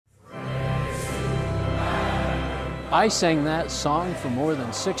I sang that song for more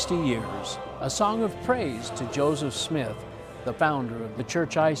than 60 years, a song of praise to Joseph Smith, the founder of the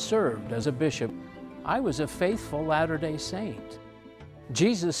church I served as a bishop. I was a faithful Latter-day Saint.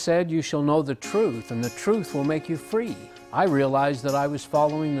 Jesus said, "You shall know the truth, and the truth will make you free." I realized that I was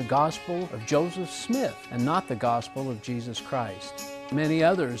following the gospel of Joseph Smith and not the gospel of Jesus Christ. Many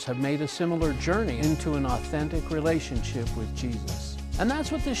others have made a similar journey into an authentic relationship with Jesus. And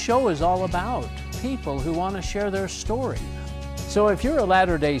that's what this show is all about, people who want to share their story. So if you're a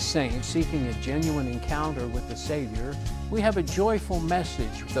Latter-day Saint seeking a genuine encounter with the Savior, we have a joyful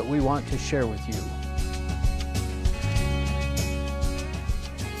message that we want to share with you.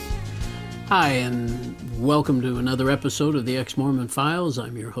 Hi, and welcome to another episode of the Ex-Mormon Files.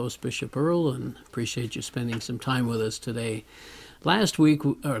 I'm your host, Bishop Earl, and appreciate you spending some time with us today. Last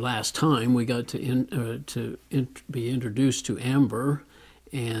time, we got to be introduced to Amber,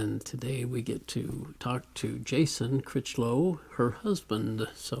 and today we get to talk to Jason Critchlow, her husband,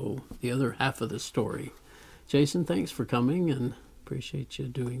 so the other half of the story. Jason, thanks for coming, and appreciate you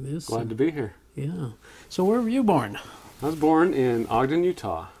doing this. Glad to be here. Yeah. So where were you born? I was born in Ogden,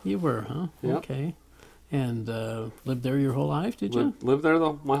 Utah. You were, huh? Yep. Okay. And lived there your whole life, did you? Lived there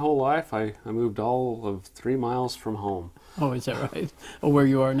my whole life. I moved all of 3 miles from home. Oh, is that right? Oh, where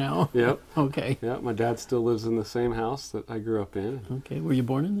you are now? Yep. Okay. Yep. My dad still lives in the same house that I grew up in. Okay. Were you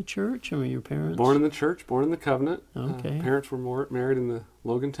born in the church? I mean, your parents? Born in the church, born in the covenant. Okay. Parents were married in the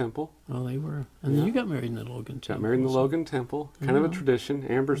Logan Temple. Oh, they were. And then you got married in the Logan Temple. Got married in the Logan Temple. Kind of a tradition.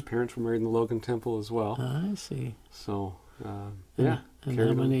 Amber's parents were married in the Logan Temple as well. I see. So, And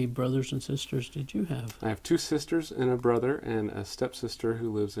how many brothers and sisters did you have? I have 2 sisters and a brother and a stepsister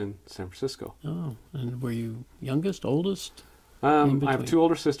who lives in San Francisco. Oh, and were you youngest, oldest? I have 2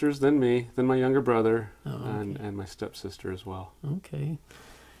 older sisters, then me, then my younger brother, okay. and my stepsister as well. Okay.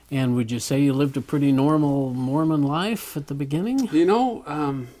 And would you say you lived a pretty normal Mormon life at the beginning? You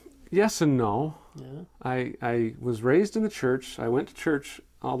know, yes and no. Yeah. I was raised in the church. I went to church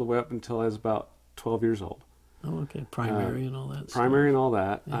all the way up until I was about 12 years old. Oh, okay. Primary and all that Primary stuff. and all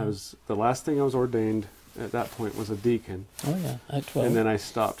that. Yeah. The last thing I was ordained at that point was a deacon. Oh, yeah, at 12. And then I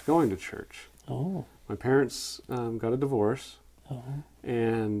stopped going to church. Oh. My parents got a divorce. Oh.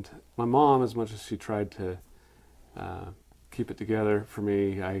 And my mom, as much as she tried to keep it together for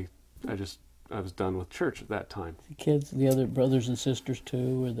me, I was done with church at that time. The kids, the other brothers and sisters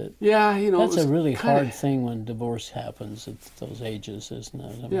too, or that? Yeah, you know, that's a really hard thing when divorce happens at those ages, isn't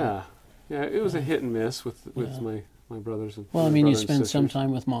it? I mean, yeah, it was a hit and miss with my brothers and well, my I mean, you brother and spend some sisters.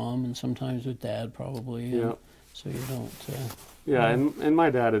 time with mom and sometimes with dad, probably. Yeah. So you don't. Yeah, and my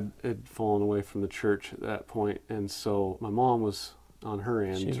dad had fallen away from the church at that point, and so my mom was on her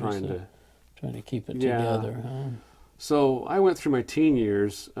end trying to keep it together. Huh? So I went through my teen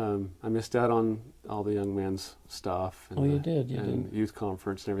years. I missed out on all the young men's stuff. And you did. You did. Youth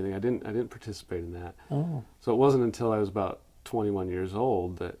conference and everything. I didn't participate in that. Oh. So it wasn't until I was about 21 years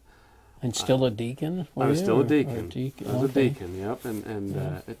old that. And still a deacon? I was still a deacon. I was okay. a deacon. Yep. And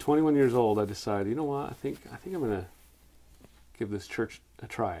at 21 years old, I decided, you know what? I think I'm gonna give this church a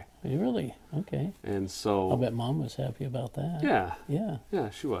try. Really? Okay. And so. I'll bet Mom was happy about that. Yeah. Yeah. Yeah,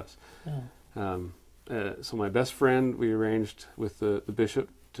 she was. Yeah. So my best friend, we arranged with the bishop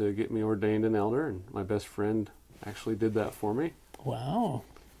to get me ordained an elder, and my best friend actually did that for me. Wow.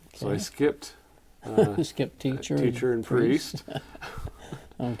 Okay. So I skipped skipped teacher and priest.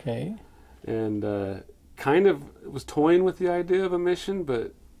 Okay. And kind of was toying with the idea of a mission,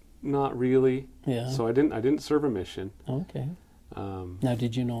 but not really. Yeah. So I didn't serve a mission. Okay. Now,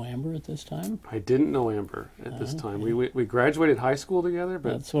 did you know Amber at this time? I didn't know Amber at this time. We graduated high school together,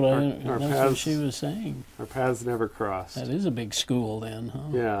 but that's what what she was saying. Our paths never crossed. That is a big school then, huh?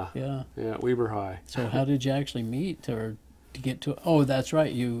 Yeah. Yeah. Yeah, Weber High. So how did you actually meet, or to get to? Oh, that's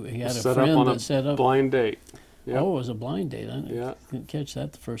right. You had a set friend up on that set up blind date. Yep. Oh, it was a blind date. I Yeah. didn't catch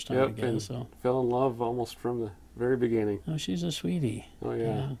that the first time. Yep, I guess and so. fell in love almost from the very beginning. Oh, she's a sweetie. Oh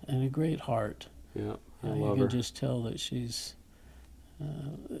yeah. And a great heart. Yeah, I love you can her. just tell that she's.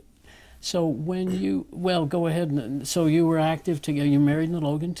 So when you go ahead. So you were active together. You married in the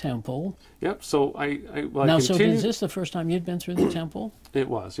Logan Temple. Yep. So I now. continued. So is this the first time you'd been through the temple? It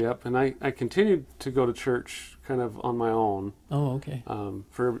was. Yep. And I continued to go to church kind of on my own. Oh, okay.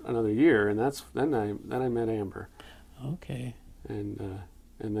 For another year, and then I met Amber. Okay. And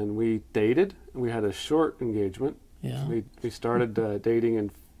then we dated. We had a short engagement. Yeah. We started dating in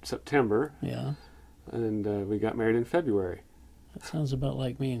September. Yeah. And we got married in February. That sounds about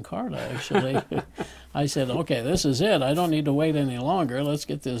like me and Carla, actually. I said, okay, this is it. I don't need to wait any longer. Let's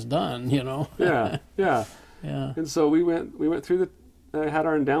get this done, you know. Yeah, yeah. Yeah. And so we went through had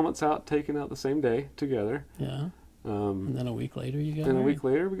our endowments taken out the same day together. Yeah. And then a week later you got And married? a week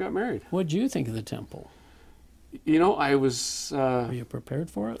later we got married. What did you think of the temple? You know, I was... Were you prepared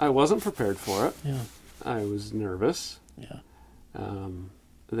for it? I wasn't prepared for it. Yeah. I was nervous. Yeah.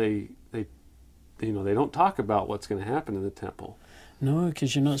 They they don't talk about what's going to happen in the temple. No,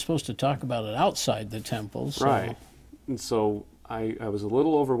 because you're not supposed to talk about it outside the temple. So, Right. And so I was a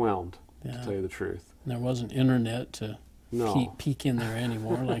little overwhelmed, yeah. to tell you the truth. There wasn't internet to No. peek in there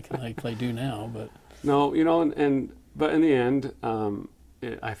anymore like they do now. But No, but in the end,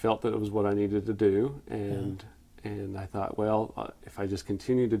 I felt that it was what I needed to do, and I thought, well, if I just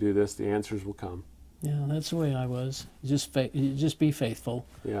continue to do this, the answers will come. yeah, that's the way I was. Just be faithful,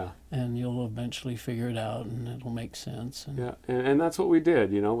 Yeah. and you'll eventually figure it out, and it'll make sense. And, Yeah, and that's what we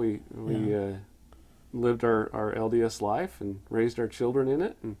did. We lived our LDS life and raised our children in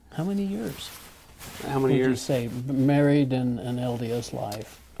it. And how many years? how many Would you years? say married and an LDS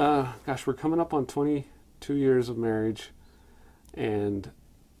life? Gosh, we're coming up on 22 years of marriage, and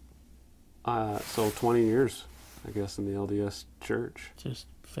so 20 years, I guess, in the LDS church. Just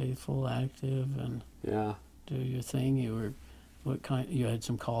faithful, active, and Yeah. do your thing. You had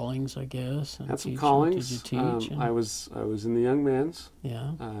some callings, I guess. And Had some teaching. callings. Did you teach? I was in the young men's.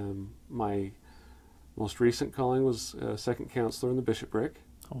 Yeah. My most recent calling was second counselor in the bishopric.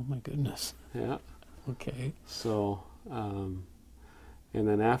 Oh my goodness. Yeah. Okay. So, and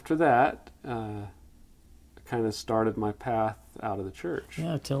then after that, I kind of started my path out of the church.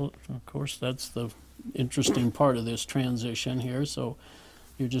 Yeah. Of course, that's the interesting part of this transition here. So,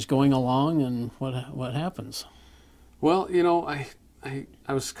 you're just going along, and what happens? Well, I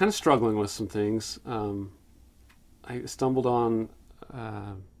was kind of struggling with some things. I stumbled on,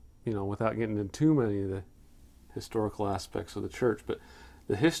 without getting into too many of the historical aspects of the church, but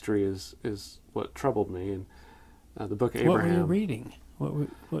the history is what troubled me, and the book of Abraham. What were you reading?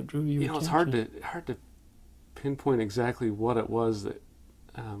 What drew your attention? It's hard to pinpoint exactly what it was that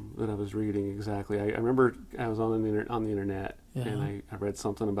I was reading exactly. I remember I was on the internet, Yeah. and I read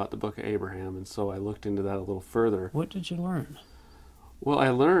something about the book of Abraham, and so I looked into that a little further. What did you learn? Well, I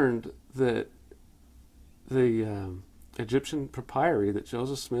learned that the Egyptian papyri that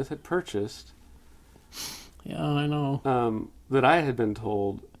Joseph Smith had purchased, Yeah, I know. that I had been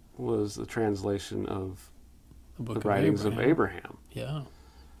told was the translation of The book the writings of Abraham. Yeah.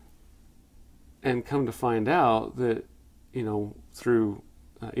 And come to find out that, through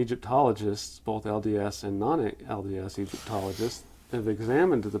Egyptologists, both LDS and non-LDS Egyptologists, have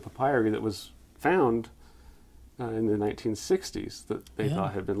examined the papyri that was found in the 1960s that they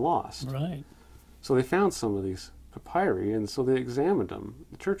thought had been lost. Right. So they found some of these papyri, and so they examined them.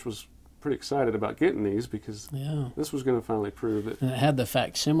 The church was pretty excited about getting these because this was going to finally prove that. And it had the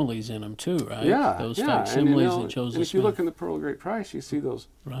facsimiles in them too, right? Yeah, Those yeah. facsimiles that Joseph and if you Smith. look in the Pearl of Great Price, you see those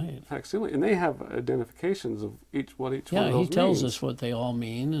facsimiles, and they have identifications of each one of those Yeah, he tells means. us what they all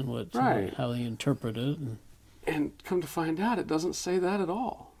mean and how they interpret it. And come to find out, it doesn't say that at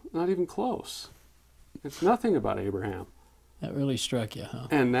all. Not even close. It's nothing about Abraham. That really struck you, huh?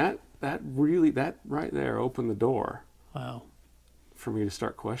 And that right there opened the door. Wow. For me to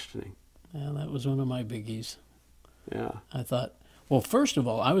start questioning. Yeah, that was one of my biggies. Yeah. I thought, well, first of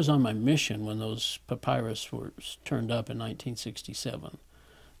all, I was on my mission when those papyrus were turned up in 1967.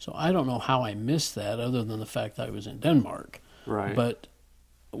 So I don't know how I missed that other than the fact that I was in Denmark. Right. But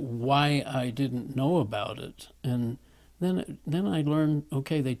why I didn't know about it. And then I learned,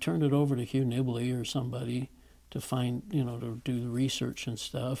 okay, they turned it over to Hugh Nibley or somebody to find, to do the research and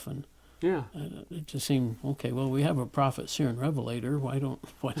stuff. And yeah, it just seemed, okay, well, we have a prophet, seer, and revelator. Why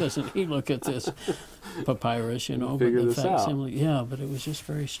doesn't he look at this papyrus, figure this out? Yeah, but it was just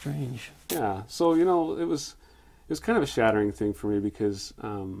very strange. Yeah, so it was kind of a shattering thing for me because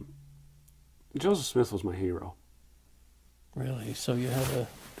Joseph Smith was my hero. Really? So you had a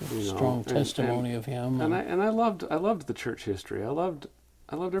strong testimony of him. And I loved the church history. I loved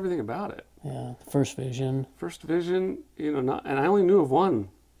everything about it. Yeah, First Vision. First Vision, and I only knew of one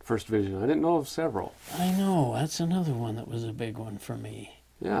First Vision. I didn't know of several. I know. That's another one that was a big one for me.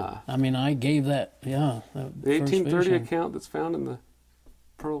 Yeah. I mean, I gave that, the 1830 account that's found in the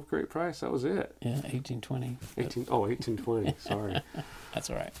Pearl of Great Price, that was it. Yeah, 1820. 1820, sorry. That's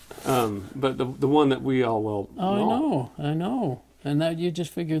all right. But the one that we all know. I know. And that you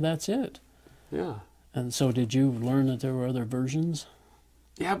just figure that's it. Yeah. And so did you learn that there were other versions?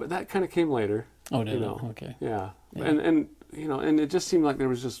 Yeah, but that kind of came later. Oh, did it? Okay. Yeah. And it just seemed like there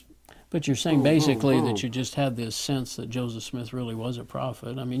was just... But you're saying basically that you just had this sense that Joseph Smith really was a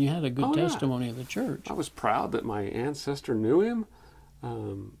prophet. I mean, you had a good testimony of the church. I was proud that my ancestor knew him.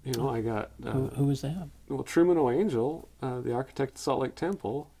 You know, I got who was that? well, Truman O'Angel, the architect of Salt Lake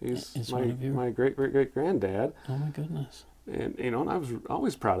Temple. He's my great granddad. Oh my goodness! And you know, and I was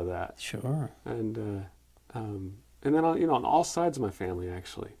always proud of that. Sure. And then you know, on all sides of my family,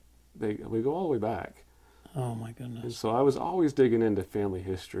 actually, we go all the way back. Oh my goodness! And so I was always digging into family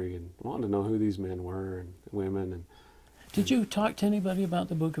history and wanting to know who these men were and women. And did you talk to anybody about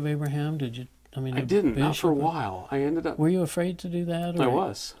the Book of Abraham? Did you? I mean, I didn't. Not for a while. I ended up. Were you afraid to do that? Or? I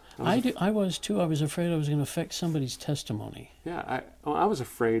was. I was too. I was afraid I was going to affect somebody's testimony. Yeah, I was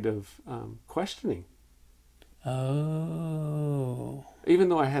afraid of questioning. Oh. Even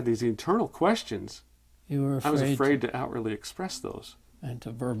though I had these internal questions, you were afraid. I was afraid to outwardly express those. And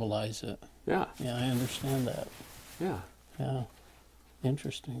to verbalize it. Yeah. Yeah, I understand that. Yeah. Yeah.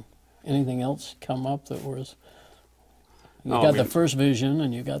 Interesting. Anything else come up that was... You got the first vision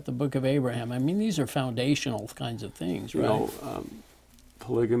and you got the Book of Abraham. I mean, these are foundational kinds of things, right? You know,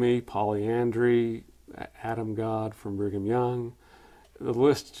 polygamy, polyandry, Adam God from Brigham Young. The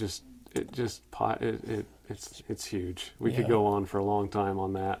list it's huge. We could go on for a long time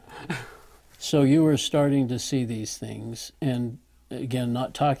on that. So you were starting to see these things, and again,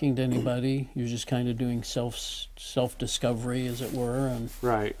 not talking to anybody. You're just kind of doing self-discovery, as it were. And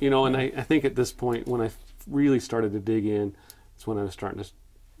right. You know, and I think at this point, when I really started to dig in, it's when I was starting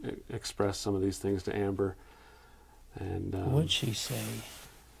to express some of these things to Amber. And what'd she say?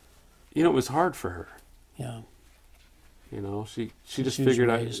 You know, it was hard for her. Yeah. You know, she just figured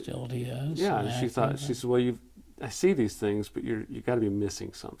out. LDS. Yeah, she thought, she said, "Well, I see these things, but you got to be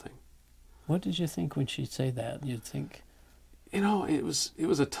missing something." What did you think when she'd say that? You'd think, you know, it was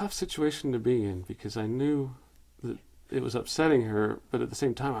a tough situation to be in, because I knew that it was upsetting her, but at the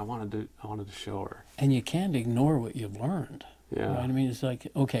same time, I wanted to show her. And you can't ignore what you've learned. Yeah. Right? I mean, it's like,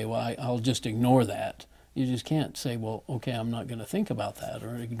 okay, well, I'll just ignore that. You just can't say, well, okay, I'm not going to think about that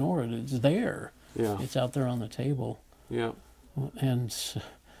or ignore it. It's there. Yeah. It's out there on the table. Yeah. And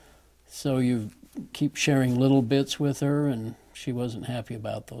so you keep sharing little bits with her, and she wasn't happy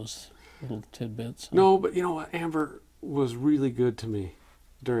about those little tidbits. No, but you know what? Amber was really good to me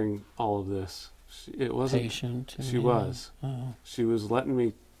during all of this. It wasn't patient. She was. Oh. She was letting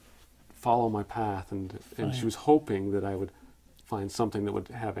me follow my path, and she was hoping that I would find something that would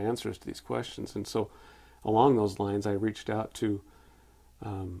have answers to these questions. And so, along those lines, I reached out to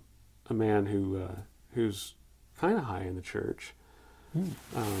a man who's kind of high in the church. You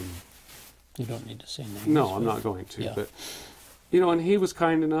don't need to say names. No, I'm not going to. Yeah. But you know, and he was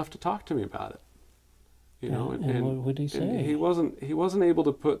kind enough to talk to me about it. You know, and what would he say? And he wasn't able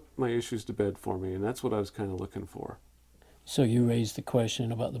to put my issues to bed for me, and that's what I was kind of looking for. So you raised the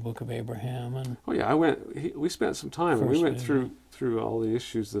question about the Book of Abraham, and oh yeah, we spent some time, and we went through all the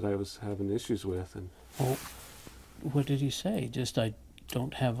issues that I was having issues with, and well, what did he say? Just, I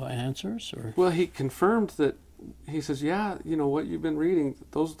don't have answers, or? Well, he confirmed that. He says, yeah, you know what you've been reading,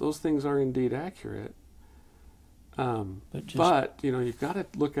 those things are indeed accurate. But you know, you've got to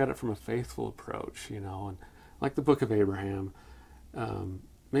look at it from a faithful approach, you know, and like the Book of Abraham,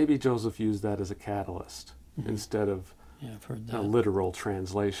 maybe Joseph used that as a catalyst instead of I've heard that. A literal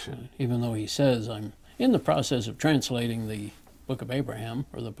translation. Even though he says, I'm in the process of translating the Book of Abraham,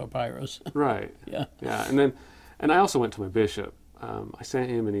 or the papyrus. Right. Yeah. Yeah, and I also went to my bishop. I sent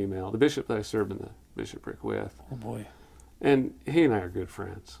him an email, the bishop that I served in the bishopric with. Oh boy. And he and I are good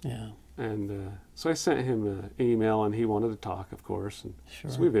friends. Yeah. And so I sent him an email, and he wanted to talk, of course. And sure.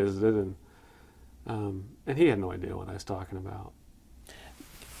 So we visited, and he had no idea what I was talking about.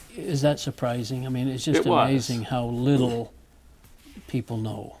 Is that surprising? I mean, it's just amazing how little people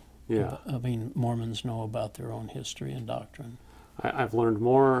know. Yeah. I mean, Mormons know about their own history and doctrine. I've learned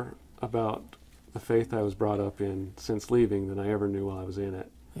more about the faith I was brought up in since leaving than I ever knew while I was in it.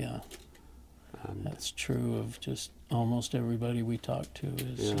 Yeah. That's true of just almost everybody we talk to.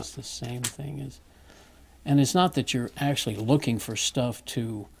 Is just the same thing. And it's not that you're actually looking for stuff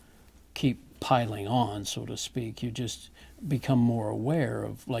to keep piling on, so to speak. You just become more aware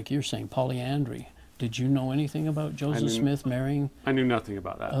of, like you're saying, polyandry. Did you know anything about Joseph Smith marrying? I knew nothing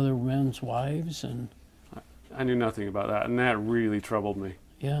about that. Other men's wives? And I knew nothing about that, and that really troubled me.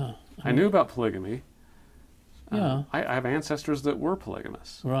 Yeah. I knew about polygamy. Yeah. I have ancestors that were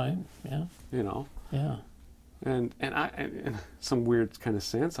polygamous. Right. Yeah. You know. Yeah. And in some weird kind of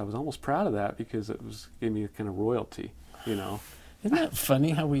sense, I was almost proud of that, because it gave me a kind of royalty, you know. Isn't that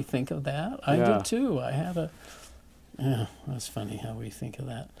funny how we think of that? I did too. I had that's funny how we think of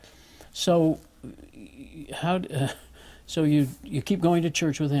that. So, so you keep going to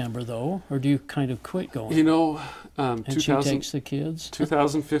church with Amber though, or do you kind of quit going? You know, and she takes the kids.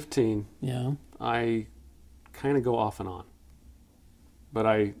 2015. Yeah. I kind of go off and on. but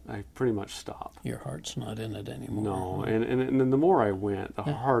I pretty much stopped. Your heart's not in it anymore. No, and the more I went, the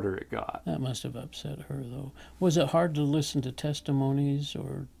harder it got. That must have upset her, though. Was it hard to listen to testimonies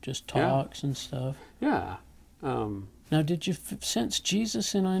or just talks and stuff? Yeah. Now, did you sense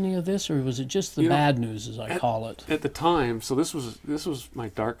Jesus in any of this, or was it just the bad news, as I call it? At the time, so this was my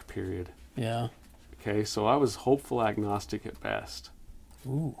dark period. Yeah. Okay, so I was hopeful agnostic at best.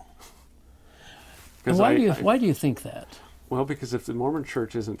 Ooh. And why do you think that? Well, because if the Mormon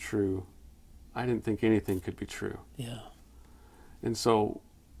Church isn't true, I didn't think anything could be true. Yeah. And so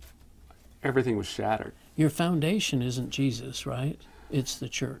everything was shattered. Your foundation isn't Jesus, right? It's the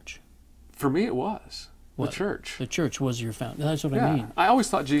church. For me, it was. What? The church. The church was your foundation. That's what Yeah. I mean. I always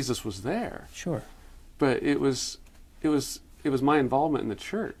thought Jesus was there. Sure. But it was my involvement in the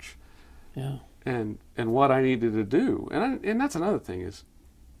church. Yeah. And what I needed to do. And that's another thing is,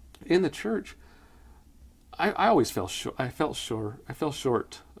 in the church, I always fell short. I fell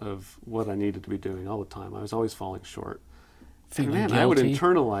short of what I needed to be doing all the time. I was always falling short. Feeling and man, guilty. I would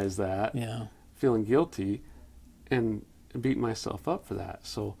internalize that. Yeah. Feeling guilty, and beat myself up for that.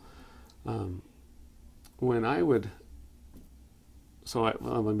 So, when I would, I'm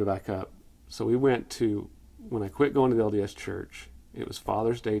going to back up. So when I quit going to the LDS church, it was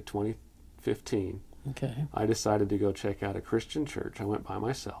Father's Day 2015. Okay. I decided to go check out a Christian church. I went by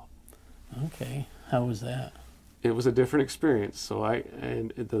myself. Okay. How was that? It was a different experience. So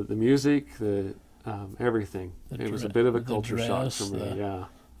the music, everything. It was a bit of a culture shock for me. Yeah.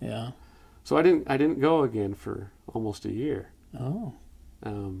 Yeah. So I didn't go again for almost a year. Oh.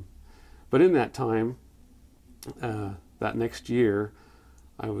 But in that time, that next year,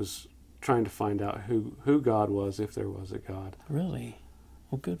 I was trying to find out who God was, if there was a God. Really?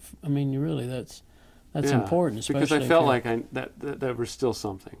 Well, good. That's Yeah, important, especially because I felt like that there was still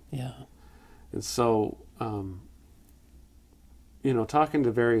something. Yeah. And so, talking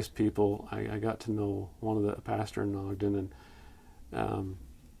to various people, I got to know one of the pastor in Ogden, and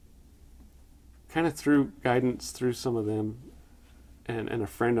kind of through guidance through some of them, and a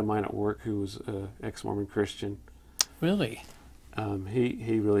friend of mine at work who was an ex-Mormon Christian. Really?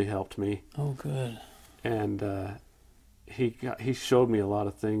 He really helped me. Oh, good. And he showed me a lot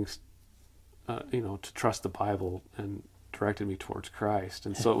of things, to trust the Bible, and directed me towards Christ.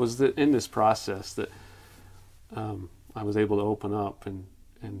 And so it was in this process that I was able to open up, and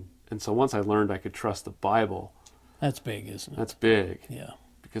so once I learned I could trust the Bible. That's big, isn't it? That's big. Yeah.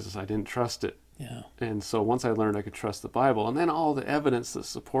 Because I didn't trust it. Yeah. And so once I learned I could trust the Bible, and then all the evidence that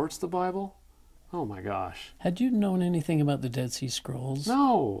supports the Bible, oh my gosh. Had you known anything about the Dead Sea Scrolls?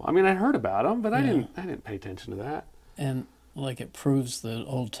 No. I mean, I heard about them, but I didn't pay attention to that. And it proves the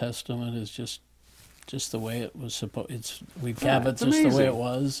Old Testament is just the way it was supposed. We have it just amazing. The way it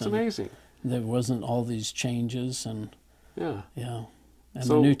was. It's amazing. There wasn't all these changes, and yeah. And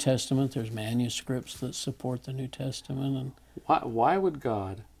the New Testament, there's manuscripts that support the New Testament, and why would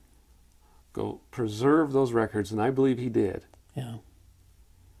God go preserve those records? And I believe He did. Yeah.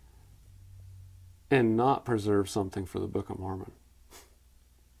 And not preserve something for the Book of Mormon.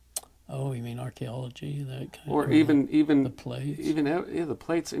 Oh, you mean archaeology, that kind or of? Even the plates. The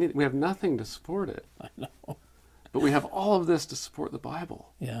plates. We have nothing to support it. I know. But we have all of this to support the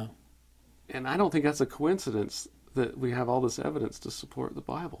Bible. Yeah. And I don't think that's a coincidence that we have all this evidence to support the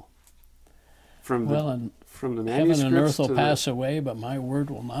Bible. From the manuscripts. Heaven and earth will pass away, but my word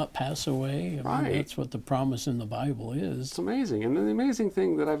will not pass away. I mean, that's what the promise in the Bible is. It's amazing. And the amazing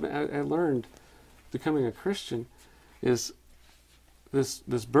thing that I learned becoming a Christian is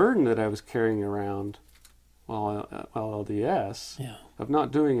this burden that I was carrying around while LDS of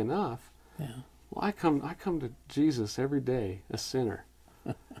not doing enough. Yeah. Well, I come to Jesus every day, a sinner,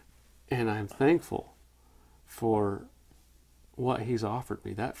 and I'm thankful for what He's offered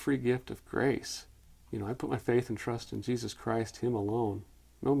me, that free gift of grace. I put my faith and trust in Jesus Christ, Him alone,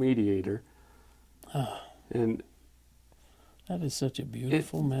 no mediator. And that is such a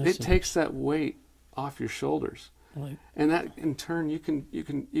beautiful message. It takes that weight off your shoulders. And that in turn you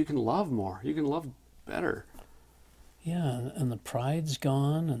can love more. You can love better. Yeah, and the pride's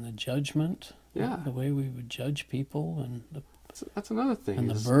gone, and the judgment. Yeah. The way we would judge people, and that's another thing. And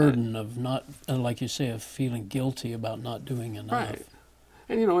the burden of not, like you say, of feeling guilty about not doing enough. Right.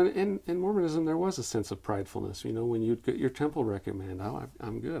 And in Mormonism there was a sense of pridefulness. When you'd get your temple recommend,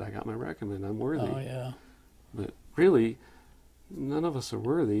 I'm good. I got my recommend. I'm worthy. Oh yeah. But really, none of us are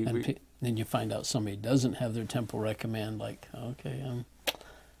worthy. And then you find out somebody doesn't have their temple recommend. Like, okay,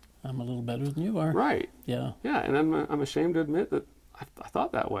 I'm a little better than you are. Right. Yeah. Yeah, and I'm ashamed to admit that I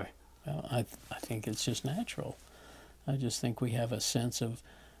thought that way. Well, I think it's just natural. I just think we have a sense of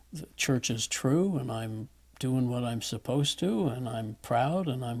the church is true, and I'm doing what I'm supposed to, and I'm proud,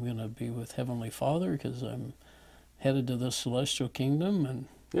 and I'm going to be with Heavenly Father because I'm headed to the celestial kingdom, and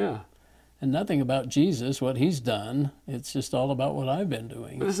and nothing about Jesus, what he's done. It's just all about what I've been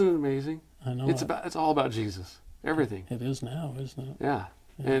doing. But isn't it amazing? I know. It's all about Jesus. Everything. It is now, isn't it? Yeah.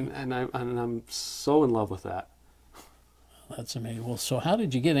 And I'm so in love with that. That's amazing. Well, so how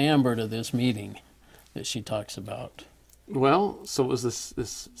did you get Amber to this meeting that she talks about? Well, so it was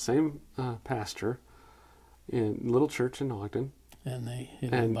this same pastor in little church in Ogden. And they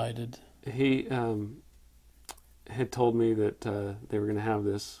invited. He had told me that they were going to have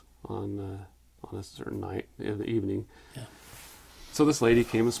this on a certain night in the evening. Yeah. So this lady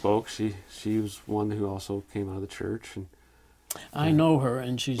came and spoke. She was one who also came out of the church, and I know her,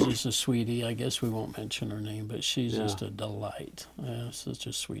 and she's just a sweetie. I guess we won't mention her name, but she's just a delight. Such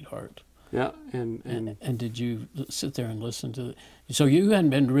a sweetheart. Yeah, and did you sit there and listen to it? So you hadn't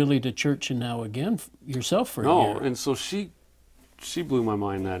been really to church and now again yourself for a year. No, and so she blew my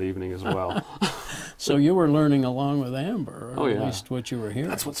mind that evening as well. So you were learning along with Amber, or at least what you were hearing.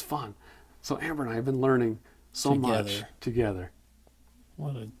 That's what's fun. So Amber and I have been learning so much together.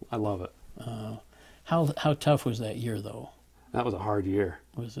 I love it. How tough was that year, though? That was a hard year.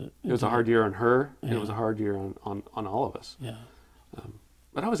 Was it? It was a hard year on her, and it was a hard year on all of us. Yeah.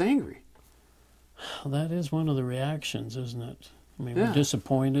 But I was angry. Well, that is one of the reactions, isn't it? I mean, we're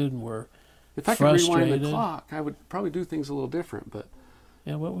disappointed and we're If I could rewind the clock, I would probably do things a little different. But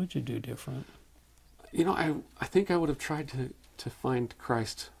yeah, what would you do different? You know, I think I would have tried to find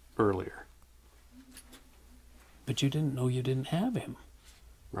Christ earlier. But you didn't know you didn't have him.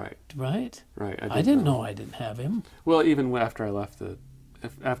 Right. Right? Right. I didn't know I didn't have him. Well, even after I left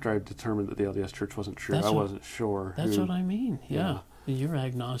after I determined that the LDS Church wasn't true, I wasn't sure. That's what I mean. Yeah. You're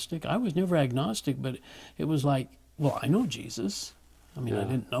agnostic. I was never agnostic, but it was like, well, I know Jesus. I mean, I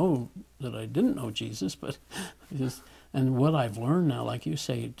didn't know that I didn't know Jesus, but and what I've learned now, like you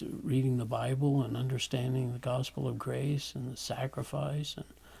say, reading the Bible and understanding the gospel of grace and the sacrifice and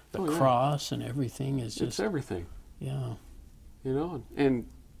the cross and everything is just... It's everything. Yeah. You know, and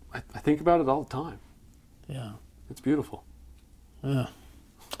I think about it all the time. Yeah. It's beautiful. Yeah.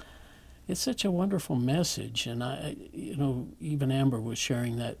 It's such a wonderful message, and even Amber was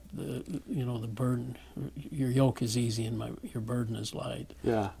sharing that the burden, your yoke is easy and your burden is light.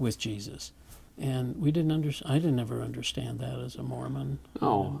 Yeah. With Jesus, and we didn't I didn't ever understand that as a Mormon.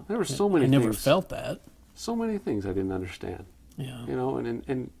 No, there were so many. I never felt that. So many things I didn't understand. Yeah. You know,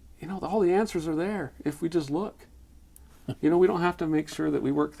 and all the answers are there if we just look. We don't have to make sure that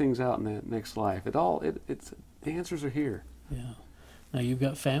we work things out in the next life. It's the answers are here. Yeah. Now you've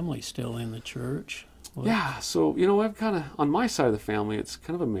got family still in the church. Yeah, so I've kind of on my side of the family, it's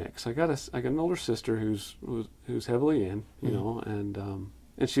kind of a mix. I got an older sister who's heavily in, and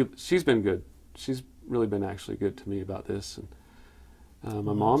she's been good. She's really been actually good to me about this. And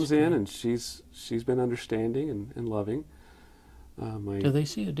my mom's in, and she's been understanding and loving. Do they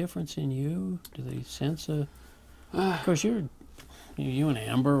see a difference in you? Do they sense a? Of course, you and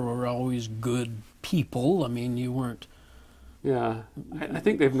Amber were always good people. I mean, you weren't. Yeah, I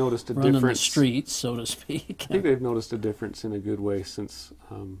think they've noticed a running difference. The streets, so to speak. I think they've noticed a difference in a good way since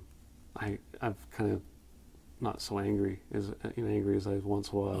I've kind of not so angry as I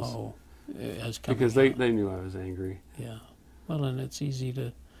once was. Oh, because they knew I was angry. Yeah, well, and it's easy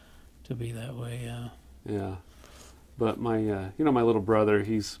to be that way. Yeah. Yeah, but my my little brother,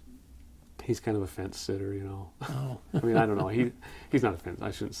 he's kind of a fence sitter. Oh. I mean, I don't know. He's not a fence. I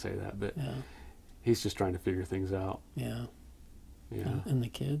shouldn't say that, but he's just trying to figure things out. Yeah. Yeah. And the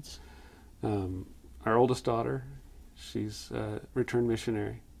kids? Our oldest daughter, she's a returned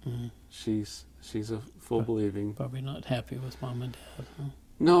missionary. Mm-hmm. She's a full believing. Probably not happy with mom and dad. Huh?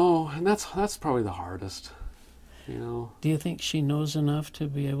 No, and that's probably the hardest. Do you think she knows enough to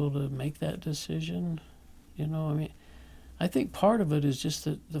be able to make that decision? I mean, I think part of it is just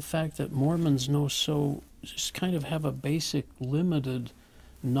the fact that Mormons just kind of have a basic limited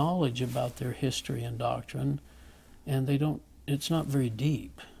knowledge about their history and doctrine, and it's not very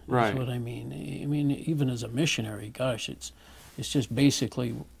deep. Right. That's what I mean. I mean, even as a missionary, gosh, it's just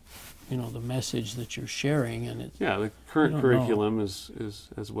basically, the message that you're sharing, and it's the current curriculum is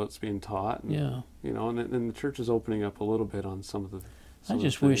what's being taught. And, yeah. And the church is opening up a little bit on some of the. I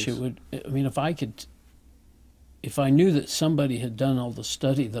just wish it would. I mean, if I knew that somebody had done all the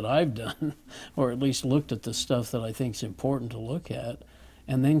study that I've done, or at least looked at the stuff that I think is important to look at,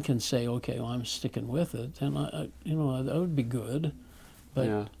 and then can say, okay, well, I'm sticking with it, then that would be good.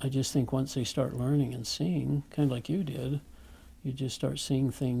 But I just think once they start learning and seeing, kind of like you did, you just start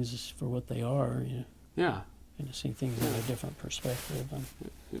seeing things for what they are. You see things in a different perspective.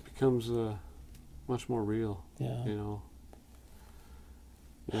 It becomes much more real. Yeah. You know.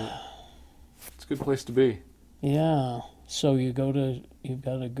 Yeah. It's a good place to be. Yeah. So you've got a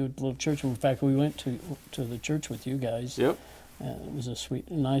good little church. In fact, we went to the church with you guys. Yep. It was a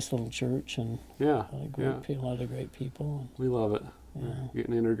nice little church, and Yeah. a lot of great people. We love it. Yeah. We're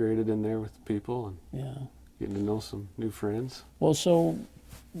getting integrated in there with the people and Yeah. getting to know some new friends. Well, so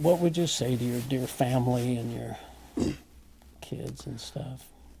what would you say to your dear family and your kids and stuff?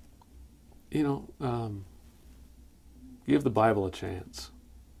 You know, give the Bible a chance.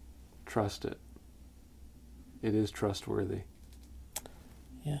 Trust it. It is trustworthy.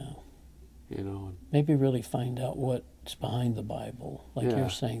 Yeah. You know. Maybe really find out what's behind the Bible, like Yeah. you're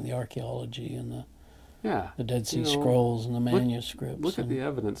saying, the archaeology and the Dead Sea You know, Scrolls and the manuscripts. Look at the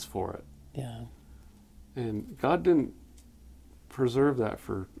evidence for it. Yeah. And God didn't preserve that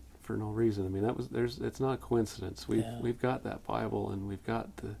for no reason. I mean, it's not a coincidence. We've got that Bible, and we've got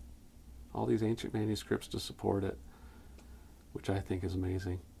all these ancient manuscripts to support it, which I think is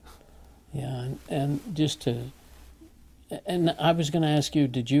amazing. Yeah, and I was going to ask you,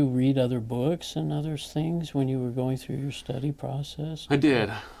 did you read other books and other things when you were going through your study process? I did.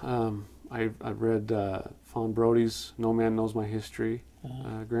 I read Fawn Brody's No Man Knows My History,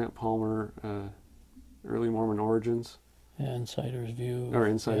 Grant Palmer, Early Mormon Origins. Yeah, Insider's View. Or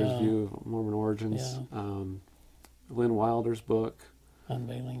Insider's View of Mormon Origins. Yeah. Lynn Wilder's book.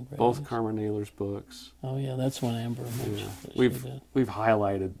 Unveiling Grace. Both Carmen Naylor's books. Oh yeah, that's one Amber mentioned. Yeah. We've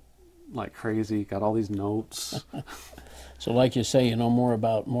highlighted like crazy, got all these notes. So like you say, you know more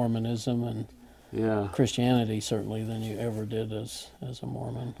about Mormonism and yeah. Christianity certainly than you ever did as a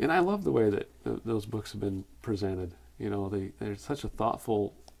Mormon. And I love the way that those books have been presented. You know, they're such a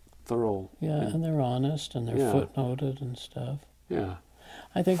thoughtful, thorough. Yeah, and they're honest and they're footnoted and stuff. Yeah.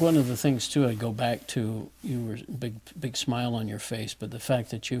 I think one of the things too, I'd go back to, you were big smile on your face, but the fact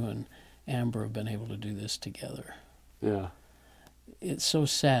that you and Amber have been able to do this together. Yeah. It's so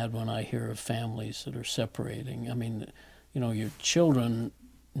sad when I hear of families that are separating. I mean, you know, your children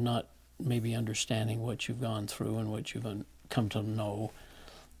not maybe understanding what you've gone through and what you've come to know.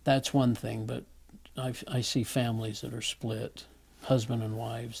 That's one thing, but I see families that are split, husband and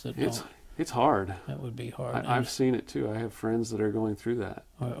wives that don't. It's hard. That would be hard. I've seen it too. I have friends that are going through that.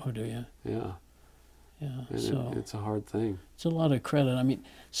 Oh, do you? Yeah. Yeah. And so it's a hard thing. It's a lot of credit. I mean,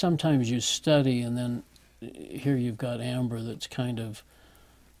 sometimes you study and then here you've got Amber that's kind of,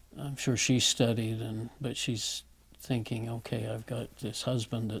 I'm sure she studied, but she's thinking, okay, I've got this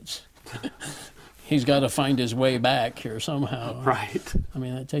husband that's, he's got to find his way back here somehow. Right. I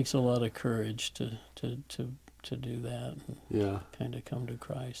mean, it takes a lot of courage to do that. And yeah. Kind of come to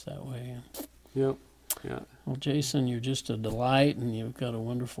Christ that way. Yep. Yeah. Well, Jason, you're just a delight, and you've got a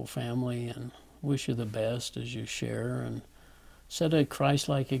wonderful family, and wish you the best as you share and set a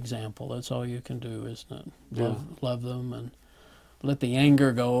Christ-like example. That's all you can do, isn't it? Love them and let the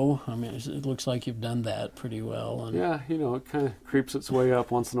anger go. I mean, it looks like you've done that pretty well. And yeah, you know, it kind of creeps its way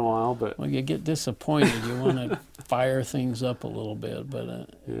up once in a while, but well, you get disappointed. You want to fire things up a little bit, but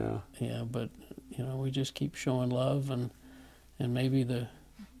but you know, we just keep showing love and maybe the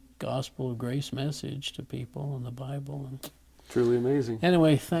gospel of grace message to people in the Bible. And truly amazing.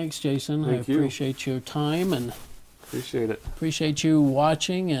 Anyway, thanks, Jason. Thank you. Appreciate your time and appreciate it. Appreciate you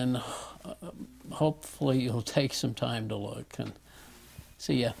watching, and hopefully you'll take some time to look. And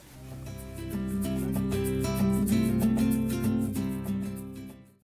see ya.